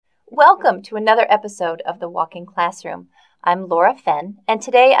welcome to another episode of The Walking Classroom. I'm Laura Fenn, and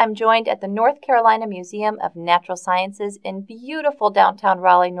today I'm joined at the North Carolina Museum of Natural Sciences in beautiful downtown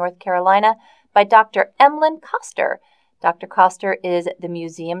Raleigh, North Carolina, by Dr. Emlyn Koster. Dr. Koster is the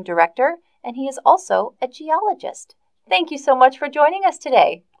museum director, and he is also a geologist. Thank you so much for joining us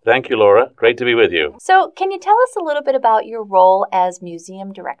today. Thank you, Laura. Great to be with you. So, can you tell us a little bit about your role as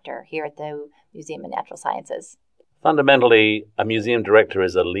museum director here at the Museum of Natural Sciences? Fundamentally, a museum director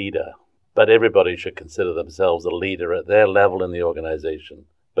is a leader, but everybody should consider themselves a leader at their level in the organization.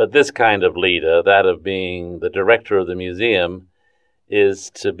 But this kind of leader, that of being the director of the museum,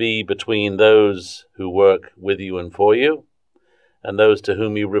 is to be between those who work with you and for you and those to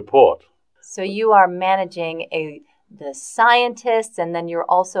whom you report. So you are managing the scientists, and then you're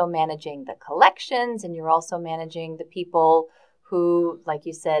also managing the collections, and you're also managing the people who, like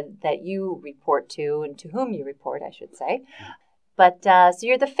you said, that you report to and to whom you report, I should say. But so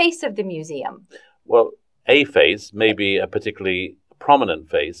you're the face of the museum. Well, a face, maybe a particularly prominent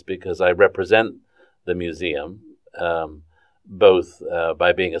face, because I represent the museum, both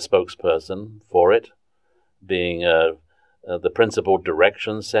by being a spokesperson for it, being the principal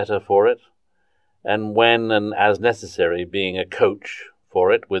direction setter for it, and when and as necessary, being a coach for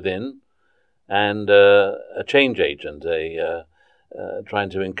it within, and a change agent, trying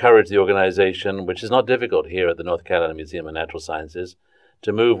to encourage the organization, which is not difficult here at the North Carolina Museum of Natural Sciences,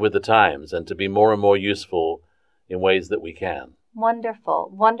 to move with the times and to be more and more useful in ways that we can. Wonderful,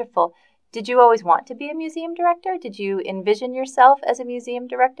 wonderful. Did you always want to be a museum director? Did you envision yourself as a museum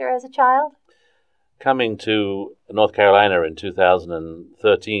director as a child? Coming to North Carolina in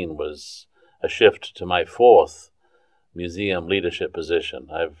 2013 was a shift to my fourth museum leadership position.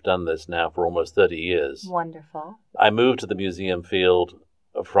 I've done this now for almost 30 years. Wonderful. I moved to the museum field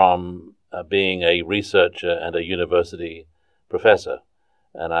from being a researcher and a university professor.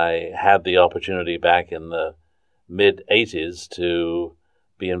 And I had the opportunity back in the mid-'80s to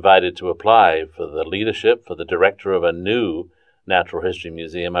be invited to apply for the leadership, for the director of a new natural history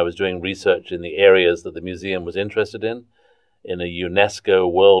museum. I was doing research in the areas that the museum was interested in a UNESCO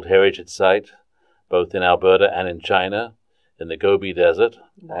World Heritage Site, both in Alberta and in China, in the Gobi Desert.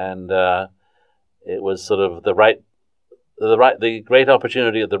 And it was sort of the great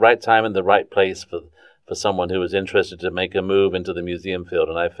opportunity at the right time and the right place for someone who was interested to make a move into the museum field.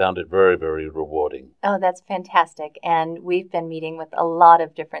 And I found it very, very rewarding. Oh, that's fantastic. And we've been meeting with a lot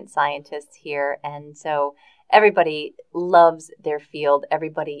of different scientists here. And so everybody loves their field.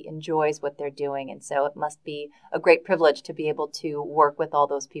 Everybody enjoys what they're doing. And so it must be a great privilege to be able to work with all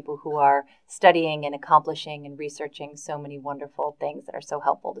those people who are studying and accomplishing and researching so many wonderful things that are so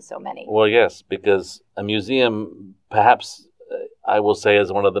helpful to so many. Well, yes, because a museum, perhaps I will say,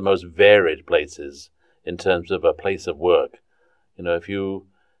 is one of the most varied places in terms of a place of work. You know, if you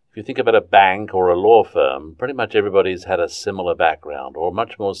think about a bank or a law firm, pretty much everybody's had a similar background, or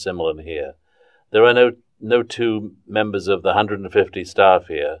much more similar than here. There are no two members of the 150 staff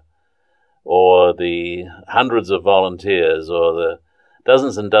here, or the hundreds of volunteers, or the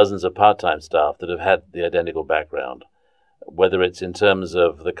dozens and dozens of part-time staff that have had the identical background, whether it's in terms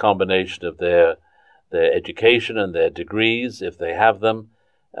of the combination of their education and their degrees, if they have them,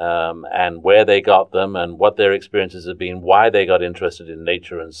 and where they got them, and what their experiences have been, why they got interested in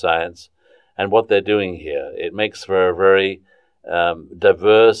nature and science, and what they're doing here. It makes for a very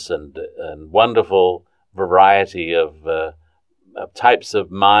diverse and wonderful variety of types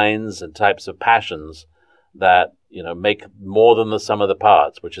of minds and types of passions that, you know, make more than the sum of the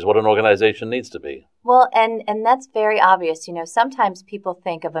parts, which is what an organization needs to be. Well, and that's very obvious. You know, sometimes people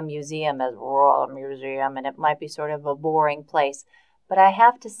think of a museum as a museum, and it might be sort of a boring place. But I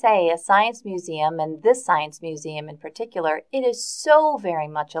have to say, a science museum, and this science museum in particular, it is so very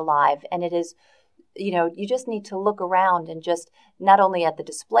much alive. And it is, you know, you just need to look around and just not only at the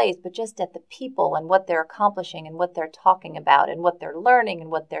displays, but just at the people and what they're accomplishing and what they're talking about and what they're learning and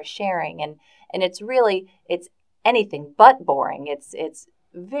what they're sharing. And it's anything but boring. It's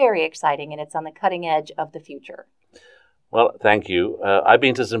very exciting, and it's on the cutting edge of the future. Well, thank you. I've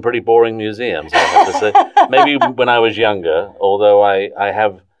been to some pretty boring museums, I have to say. Maybe when I was younger, although I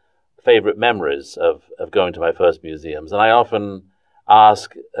have favorite memories of going to my first museums. And I often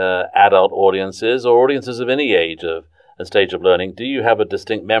ask adult audiences, or audiences of any age and stage of learning, do you have a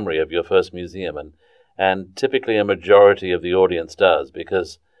distinct memory of your first museum? And typically a majority of the audience does,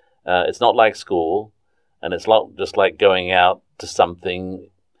 because it's not like school, and it's not just like going out to something.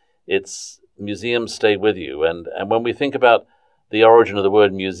 Museums stay with you. And when we think about the origin of the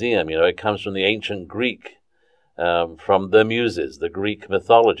word museum, you know, it comes from the ancient Greek, from the Muses, the Greek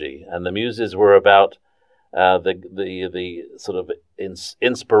mythology. And the Muses were about the sort of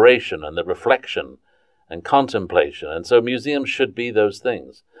inspiration and the reflection and contemplation. And so museums should be those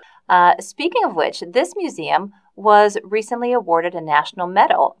things. Speaking of which, this museum was recently awarded a national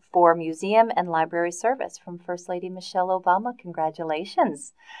medal for museum and library service from First Lady Michelle Obama.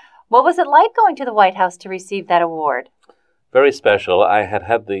 Congratulations. What was it like going to the White House to receive that award? Very special. I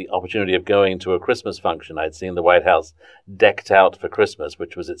had the opportunity of going to a Christmas function. I'd seen the White House decked out for Christmas,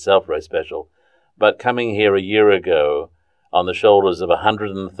 which was itself very special. But coming here a year ago on the shoulders of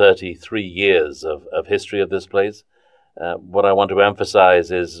 133 years of history of this place, what I want to emphasize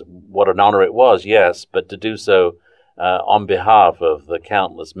is what an honor it was, yes, but to do so on behalf of the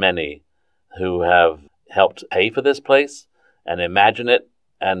countless many who have helped pay for this place and imagine it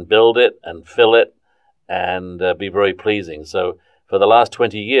and build it and fill it and be very pleasing. So for the last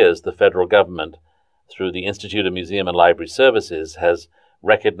 20 years, the federal government, through the Institute of Museum and Library Services, has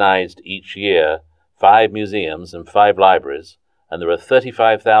recognized each year 5 museums and 5 libraries, and there are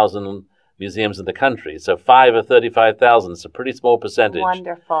 35,000 museums in the country. So 5 of 35,000 is a pretty small percentage.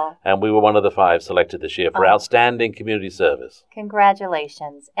 Wonderful. And we were one of the 5 selected this year for outstanding community service.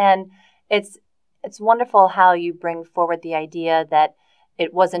 Congratulations. And it's wonderful how you bring forward the idea that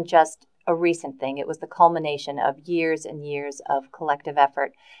it wasn't just a recent thing. It was the culmination of years and years of collective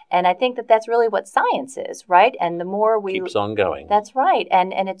effort. And I think that that's really what science is, right? And the more we... Keeps on going. That's right.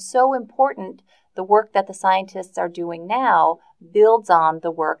 And it's so important. The work that the scientists are doing now builds on the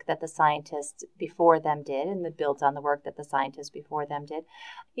work that the scientists before them did, and it builds on the work that the scientists before them did.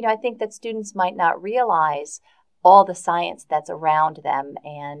 You know, I think that students might not realize all the science that's around them,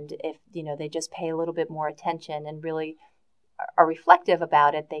 and if, you know, they just pay a little bit more attention and really are reflective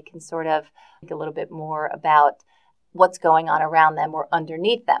about it, they can sort of think a little bit more about what's going on around them or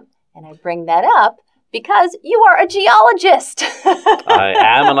underneath them. And I bring that up because you are a geologist. I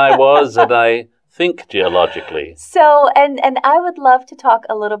am, and I was, and I think geologically. So, and I would love to talk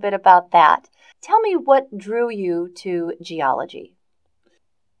a little bit about that. Tell me what drew you to geology.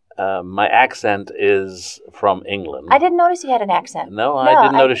 My accent is from England. I didn't notice you had an accent. No, I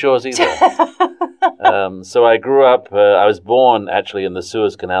didn't notice yours either. So I grew up, I was born actually in the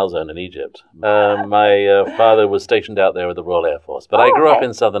Suez Canal Zone in Egypt. My father was stationed out there with the Royal Air Force. But I grew up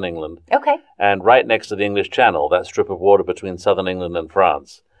in southern England. Okay. And right next to the English Channel, that strip of water between southern England and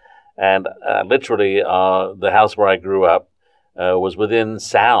France. And literally, the house where I grew up was within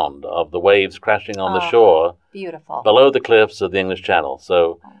sound of the waves crashing on the shore. Beautiful. Below the cliffs of the English Channel.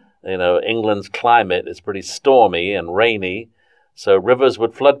 So, you know, England's climate is pretty stormy and rainy. So rivers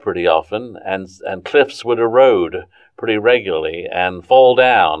would flood pretty often, and cliffs would erode pretty regularly and fall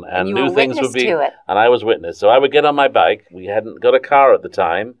down, and you new were things would witness be. to it. And I was witness. So I would get on my bike. We hadn't got a car at the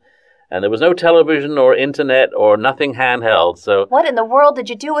time, and there was no television or internet or nothing handheld. So what in the world did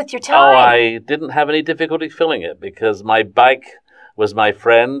you do with your time? Oh, I didn't have any difficulty filling it because my bike was my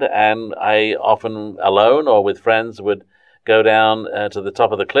friend, and I often alone or with friends would go down to the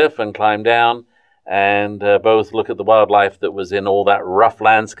top of the cliff and climb down and both look at the wildlife that was in all that rough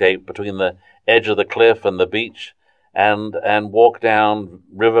landscape between the edge of the cliff and the beach, and walk down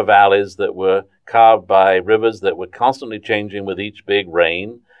river valleys that were carved by rivers that were constantly changing with each big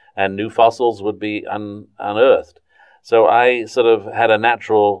rain, and new fossils would be unearthed. So I sort of had a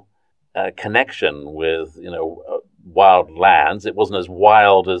natural connection with, you know, wild lands. It wasn't as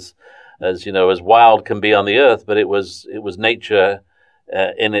wild as wild can be on the earth, but it was nature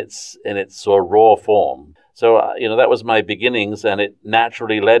in its sort of raw form. So, you know, that was my beginnings, and it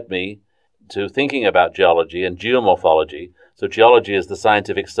naturally led me to thinking about geology and geomorphology. So geology is the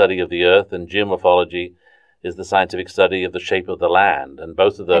scientific study of the earth, and geomorphology is the scientific study of the shape of the land. And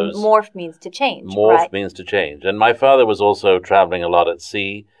both of those... And morph means to change, Morph right? means to change. And my father was also traveling a lot at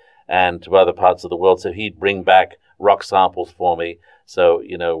sea and to other parts of the world, so he'd bring back rock samples for me. So,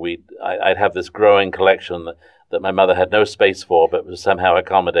 you know, I'd have this growing collection that my mother had no space for, but was somehow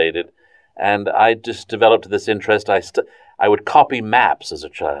accommodated. And I just developed this interest. I would copy maps as a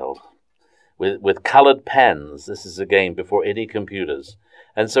child with colored pens. This is again before any computers.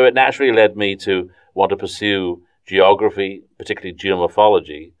 And so it naturally led me to want to pursue geography, particularly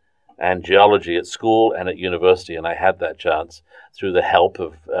geomorphology, and geology at school and at university. And I had that chance through the help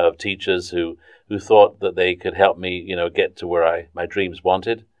of teachers who thought that they could help me, you know, get to where my dreams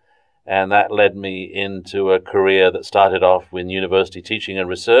wanted. And that led me into a career that started off with university teaching and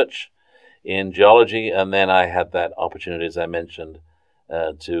research in geology. And then I had that opportunity, as I mentioned,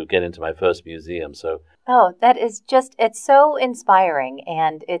 to get into my first museum. So, that is just, it's so inspiring,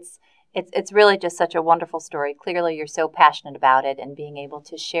 and it's really just such a wonderful story. Clearly, you're so passionate about it and being able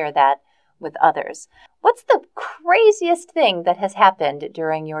to share that with others. What's the craziest thing that has happened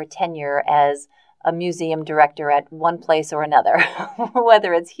during your tenure as a museum director at one place or another,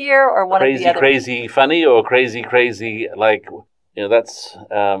 whether it's here or one of the other. Crazy, funny, or crazy, like, that's,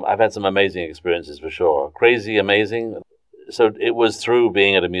 I've had some amazing experiences for sure. Crazy, amazing. So it was through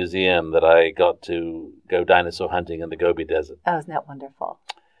being at a museum that I got to go dinosaur hunting in the Gobi Desert. Oh, isn't that wonderful?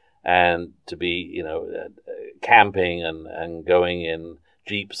 And to be, camping and going in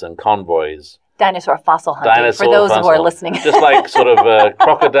jeeps and convoys. Dinosaur fossil hunting, for those who are listening. Just like sort of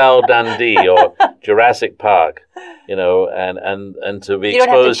Crocodile Dundee or Jurassic Park, and to be exposed. You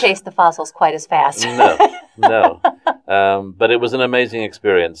don't have to chase the fossils quite as fast. No. But it was an amazing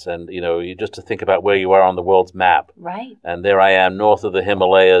experience. And, you just to think about where you are on the world's map. Right. And there I am north of the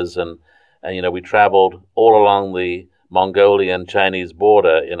Himalayas. And we traveled all along the Mongolian-Chinese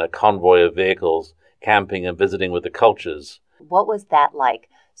border in a convoy of vehicles, camping and visiting with the cultures. What was that like?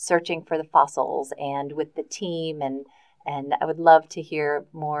 Searching for the fossils and with the team, and I would love to hear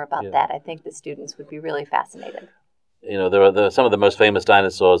more about that. I think the students would be really fascinated. There are some of the most famous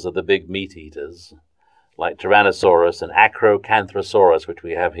dinosaurs are the big meat eaters, like Tyrannosaurus and Acrocanthosaurus, which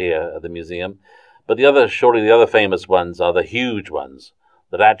we have here at the museum. But the other famous ones are the huge ones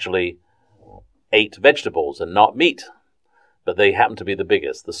that actually ate vegetables and not meat, but they happen to be the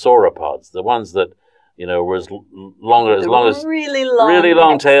biggest, the sauropods, the ones that were as long as really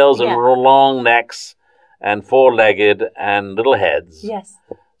long tails and long necks and four-legged and little heads. Yes.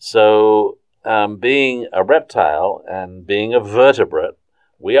 So being a reptile and being a vertebrate,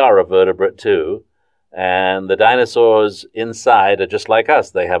 we are a vertebrate too. And the dinosaurs inside are just like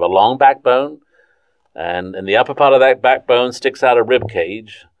us. They have a long backbone, and in the upper part of that backbone sticks out a rib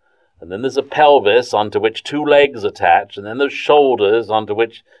cage. And then there's a pelvis onto which two legs attach, and then there's shoulders onto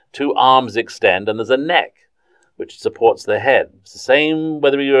which two arms extend, and there's a neck which supports the head. It's the same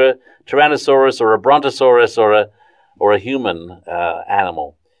whether you're a Tyrannosaurus or a Brontosaurus or a human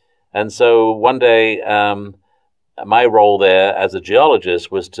animal. And so one day, my role there as a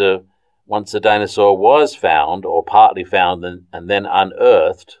geologist was to, once a dinosaur was found or partly found and then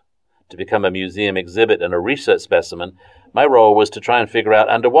unearthed to become a museum exhibit and a research specimen, my role was to try and figure out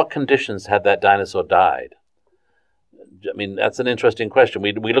under what conditions had that dinosaur died. I mean, that's an interesting question.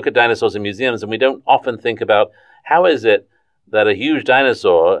 We look at dinosaurs in museums and we don't often think about how is it that a huge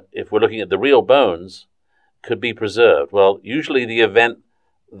dinosaur, if we're looking at the real bones, could be preserved. Well, usually the event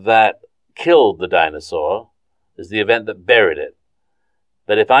that killed the dinosaur is the event that buried it.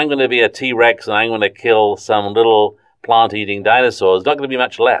 But if I'm going to be a T-Rex and I'm going to kill some little plant-eating dinosaur, there's not going to be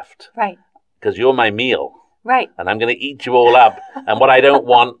much left. Right. Because you're my meal. Right. And I'm going to eat you all up. And what I don't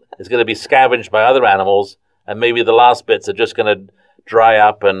want is going to be scavenged by other animals, and maybe the last bits are just going to dry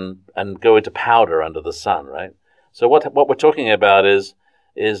up and go into powder under the sun, right? So what we're talking about is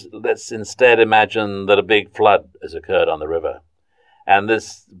let's instead imagine that a big flood has occurred on the river. And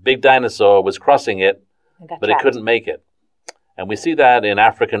this big dinosaur was crossing it, but it couldn't make it. And we see that in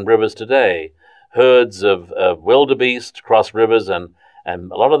African rivers today. Herds of wildebeest cross rivers, and a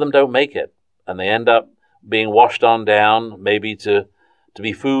lot of them don't make it. And they end up being washed on down, maybe to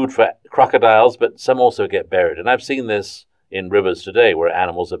be food for crocodiles, but some also get buried. And I've seen this in rivers today where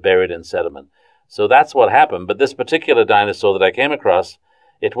animals are buried in sediment. So that's what happened. But this particular dinosaur that I came across,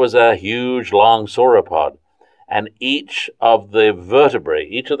 it was a huge, long sauropod. And each of the vertebrae,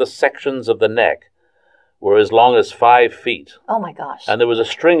 each of the sections of the neck, were as long as 5 feet. Oh, my gosh. And there was a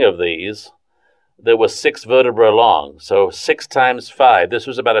string of these that were 6 vertebrae long. So 6 times 5. This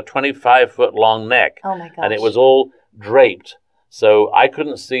was about a 25-foot long neck. Oh, my gosh. And it was all draped. So I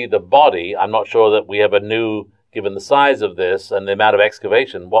couldn't see the body. I'm not sure that we ever knew, given the size of this and the amount of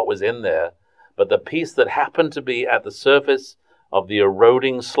excavation, what was in there. But the piece that happened to be at the surface of the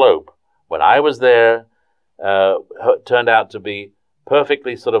eroding slope, when I was there, turned out to be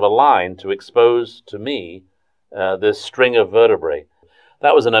perfectly sort of aligned to expose to me this string of vertebrae.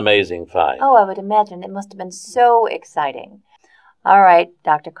 That was an amazing find. Oh, I would imagine. It must have been so exciting. All right,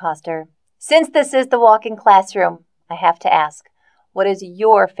 Dr. Koster. Since this is the walk-in classroom, I have to ask, what is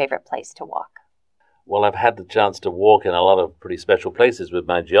your favorite place to walk? Well, I've had the chance to walk in a lot of pretty special places with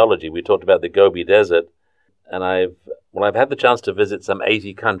my geology. We talked about the Gobi Desert, and I've had the chance to visit some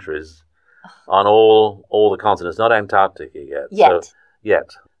 80 countries on all the continents, not Antarctica yet. Yet.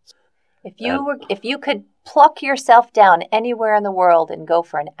 If you could pluck yourself down anywhere in the world and go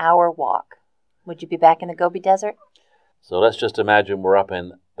for an hour walk, would you be back in the Gobi Desert? So let's just imagine we're up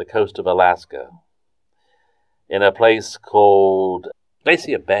in the coast of Alaska, in a place called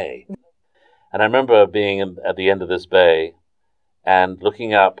Glacier Bay. And I remember being at the end of this bay and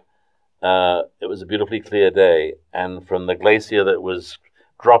looking up. It was a beautifully clear day, and from the glacier that was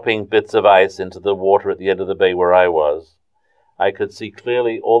dropping bits of ice into the water at the end of the bay where I was, I could see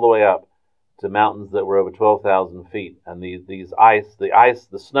clearly all the way up to mountains that were over 12,000 feet. And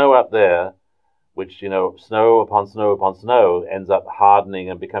the snow up there, which, snow upon snow upon snow ends up hardening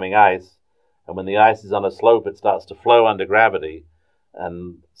and becoming ice. And when the ice is on a slope, it starts to flow under gravity.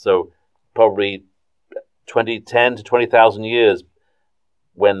 And so probably 10 to 20,000 years,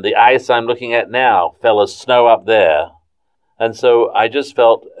 when the ice I'm looking at now fell as snow up there. And so I just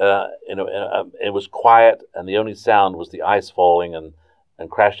felt, it was quiet, and the only sound was the ice falling and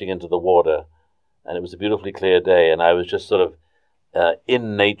crashing into the water. And it was a beautifully clear day, and I was just sort of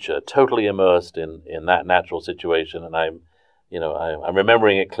in nature, totally immersed in that natural situation. And I'm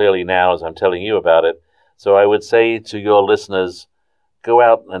remembering it clearly now as I'm telling you about it. So I would say to your listeners, go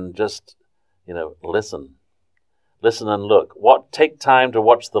out and just, listen and look. Take time to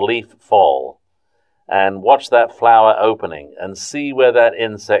watch the leaf fall and watch that flower opening and see where that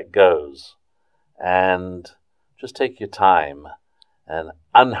insect goes. And just take your time and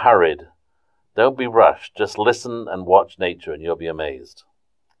unhurried. Don't be rushed. Just listen and watch nature, and you'll be amazed.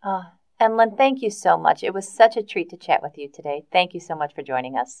 Emlyn, thank you so much. It was such a treat to chat with you today. Thank you so much for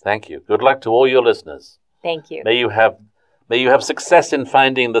joining us. Thank you. Good luck to all your listeners. Thank you. May you have success in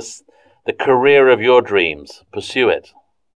finding the career of your dreams. Pursue it.